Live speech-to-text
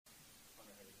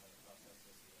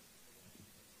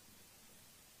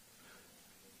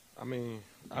I mean,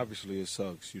 obviously it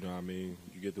sucks. You know what I mean?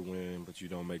 You get the win, but you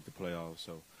don't make the playoffs.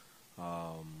 So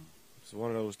it's one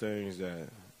of those things that,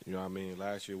 you know what I mean,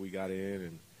 last year we got in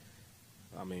and,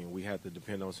 I mean, we had to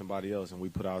depend on somebody else, and we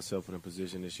put ourselves in a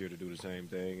position this year to do the same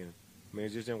thing. And, I mean, it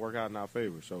just didn't work out in our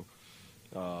favor. So,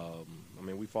 I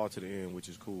mean, we fought to the end, which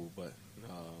is cool. But,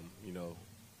 you know,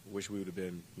 wish we would have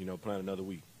been, you know, playing another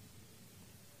week.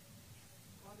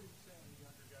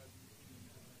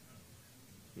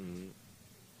 Mm-hmm.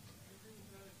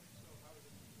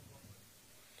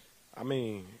 I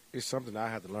mean, it's something I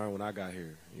had to learn when I got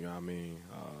here. You know what I mean?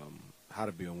 How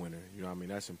to be a winner. You know what I mean?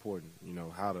 That's important. You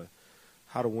know, how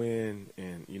to win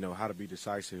and, you know, how to be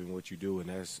decisive in what you do. And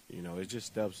that's, you know, it's just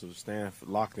steps of staying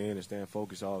locked in and staying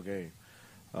focused all game.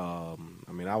 I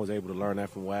mean, I was able to learn that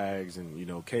from Wags and, you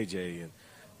know, KJ and,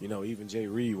 you know, even Jay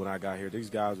Reed when I got here. These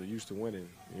guys are used to winning.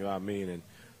 You know what I mean? And,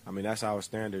 I mean, that's our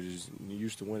standard is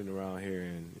used to winning around here.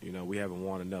 And, you know, we haven't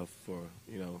won enough for,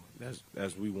 you know,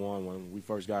 as we won when we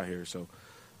first got here. So,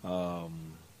 I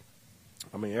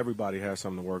mean, everybody has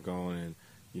something to work on. And,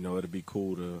 you know, it'll be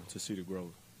cool to see the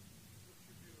growth.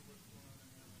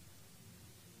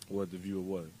 What the view of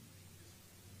what?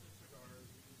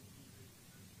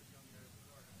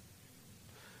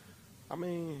 I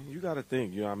mean, you got to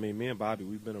think. You know, what I mean, me and Bobby,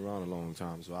 we've been around a long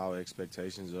time, so our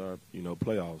expectations are, you know,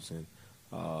 playoffs, and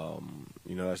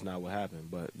you know that's not what happened.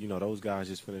 But you know, those guys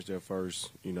just finished their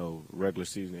first, you know, regular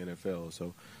season in the NFL,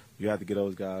 so you have to give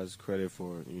those guys credit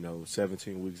for, you know,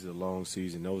 17 weeks is a long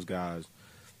season. Those guys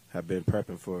have been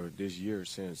prepping for this year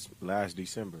since last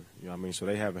December. You know what I mean? So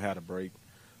they haven't had a break.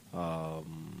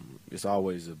 It's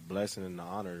always a blessing and an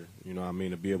honor, you know what I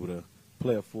mean, to be able to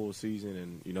play a full season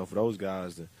and, you know, for those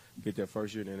guys to get their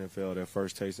first year in the NFL, their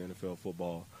first taste of NFL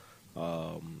football.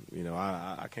 You know,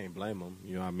 I can't blame them,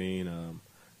 you know what I mean?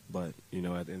 But, you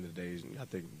know, at the end of the day, I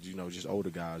think, you know, just older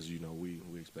guys, you know, we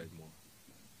expect more.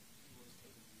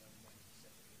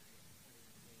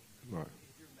 Right.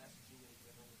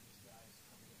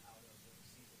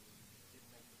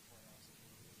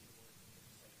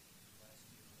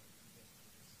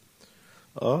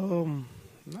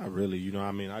 Not really. You know, what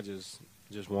I mean, I just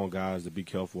want guys to be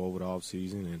careful over the off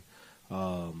season, and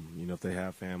you know, if they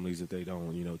have families, if they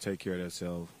don't, you know, take care of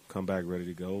themselves, come back ready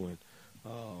to go, and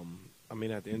I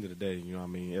mean, at the end of the day, you know, what I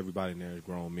mean, everybody in there is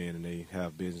grown men, and they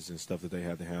have business and stuff that they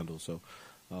have to handle. So,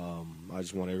 I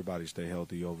just want everybody to stay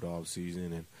healthy over the off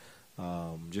season,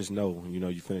 and just know, you know,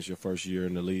 you finish your first year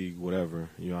in the league, whatever,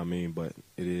 you know what I mean. But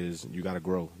it is you got to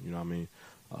grow, you know what I mean.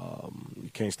 You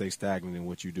can't stay stagnant in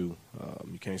what you do.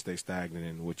 You can't stay stagnant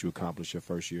in what you accomplish your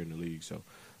first year in the league. So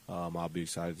I'll be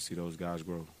excited to see those guys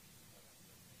grow.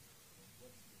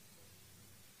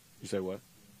 You say what?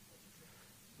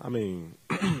 I mean,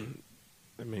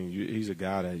 he's a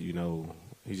guy that, you know,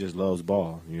 he just loves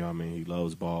ball. You know what I mean? He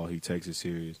loves ball. He takes it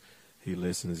serious. He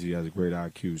listens. He has a great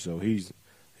IQ. So he's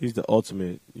the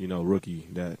ultimate, you know, rookie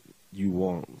that you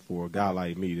want for a guy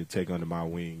like me to take under my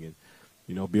wing and,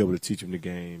 you know, be able to teach him the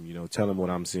game, you know, tell him what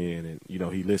I'm seeing, and, you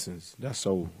know, he listens. That's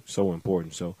so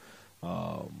important. So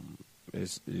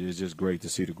it's just great to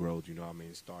see the growth, you know what I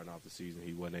mean. Starting off the season,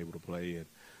 he wasn't able to play, and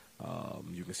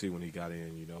you can see when he got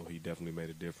in, you know, he definitely made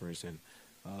a difference. And,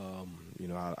 you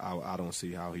know, I don't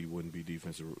see how he wouldn't be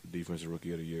defensive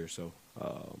rookie of the year. So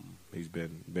he's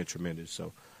been tremendous.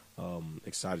 So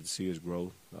excited to see his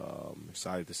growth,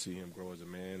 excited to see him grow as a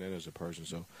man and as a person.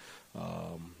 So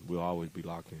we'll always be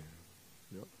locked in.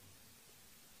 Yep.